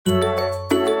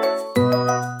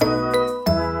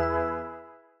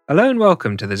Hello and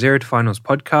welcome to the Zero to Finals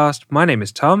podcast. My name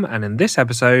is Tom, and in this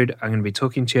episode, I'm going to be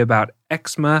talking to you about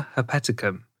Eczema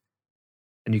Herpeticum.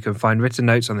 And you can find written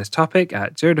notes on this topic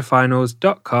at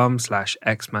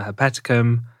zerotofinals.com/Eczema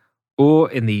Herpeticum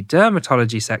or in the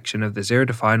dermatology section of the Zero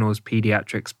to Finals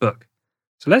pediatrics book.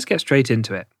 So let's get straight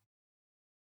into it.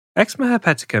 Eczema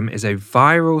herpeticum is a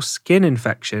viral skin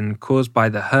infection caused by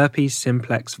the herpes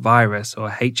simplex virus, or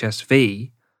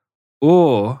HSV,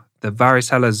 or the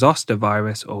varicella zoster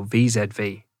virus, or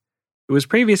VZV. It was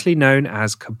previously known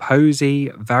as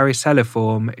Kaposi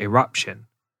varicelliform eruption.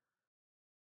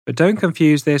 But don't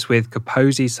confuse this with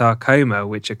Kaposi sarcoma,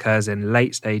 which occurs in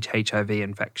late-stage HIV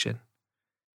infection.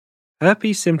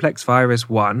 Herpes simplex virus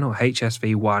 1, or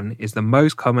HSV1, is the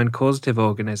most common causative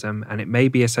organism, and it may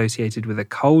be associated with a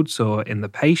cold sore in the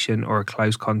patient or a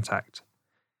close contact.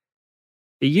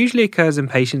 It usually occurs in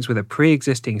patients with a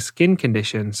pre-existing skin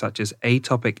condition such as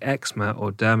atopic eczema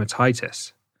or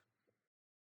dermatitis,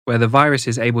 where the virus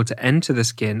is able to enter the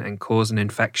skin and cause an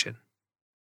infection.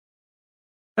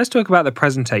 Let's talk about the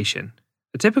presentation.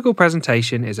 A typical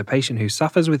presentation is a patient who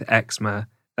suffers with eczema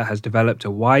that has developed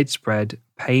a widespread,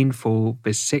 painful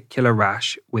vesicular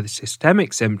rash with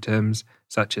systemic symptoms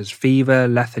such as fever,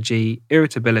 lethargy,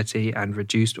 irritability, and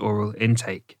reduced oral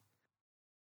intake.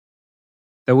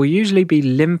 There will usually be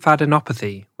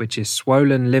lymphadenopathy, which is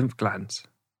swollen lymph glands.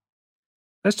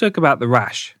 Let's talk about the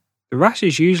rash. The rash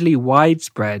is usually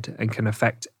widespread and can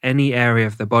affect any area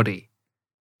of the body.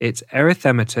 It's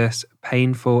erythematous,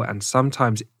 painful, and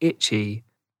sometimes itchy,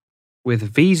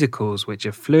 with vesicles, which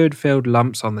are fluid-filled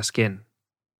lumps on the skin.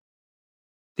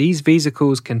 These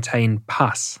vesicles contain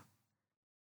pus.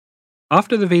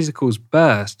 After the vesicles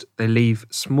burst, they leave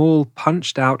small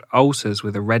punched-out ulcers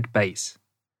with a red base.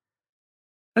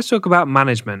 Let's talk about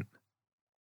management.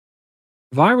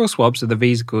 Viral swabs of the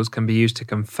vesicles can be used to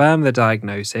confirm the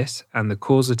diagnosis and the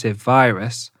causative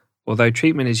virus, although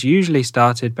treatment is usually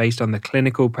started based on the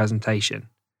clinical presentation.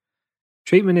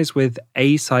 Treatment is with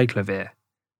acyclovir.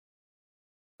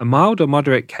 A mild or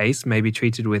moderate case may be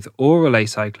treated with oral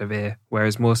acyclovir,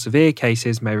 whereas more severe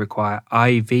cases may require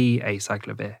IV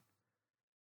acyclovir.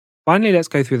 Finally, let's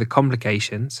go through the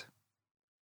complications.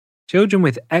 Children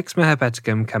with eczema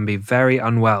herpeticum can be very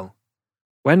unwell.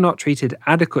 When not treated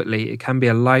adequately, it can be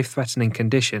a life-threatening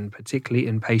condition, particularly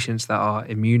in patients that are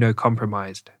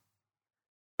immunocompromised.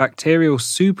 Bacterial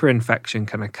superinfection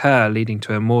can occur, leading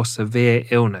to a more severe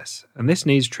illness, and this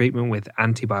needs treatment with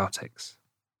antibiotics.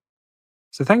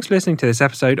 So thanks for listening to this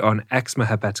episode on Eczema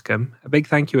Herpeticum. A big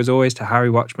thank you as always to Harry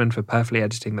Watchman for perfectly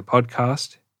editing the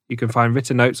podcast. You can find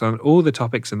written notes on all the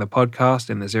topics in the podcast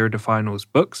in the Zero to Finals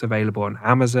books available on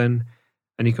Amazon,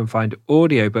 and you can find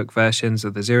audiobook versions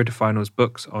of the Zero to Finals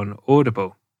books on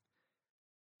Audible.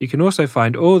 You can also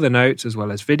find all the notes as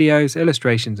well as videos,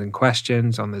 illustrations and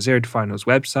questions on the Zero to Finals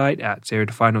website at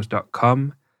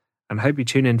zerotofinals.com, and I hope you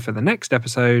tune in for the next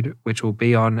episode, which will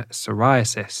be on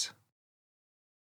psoriasis.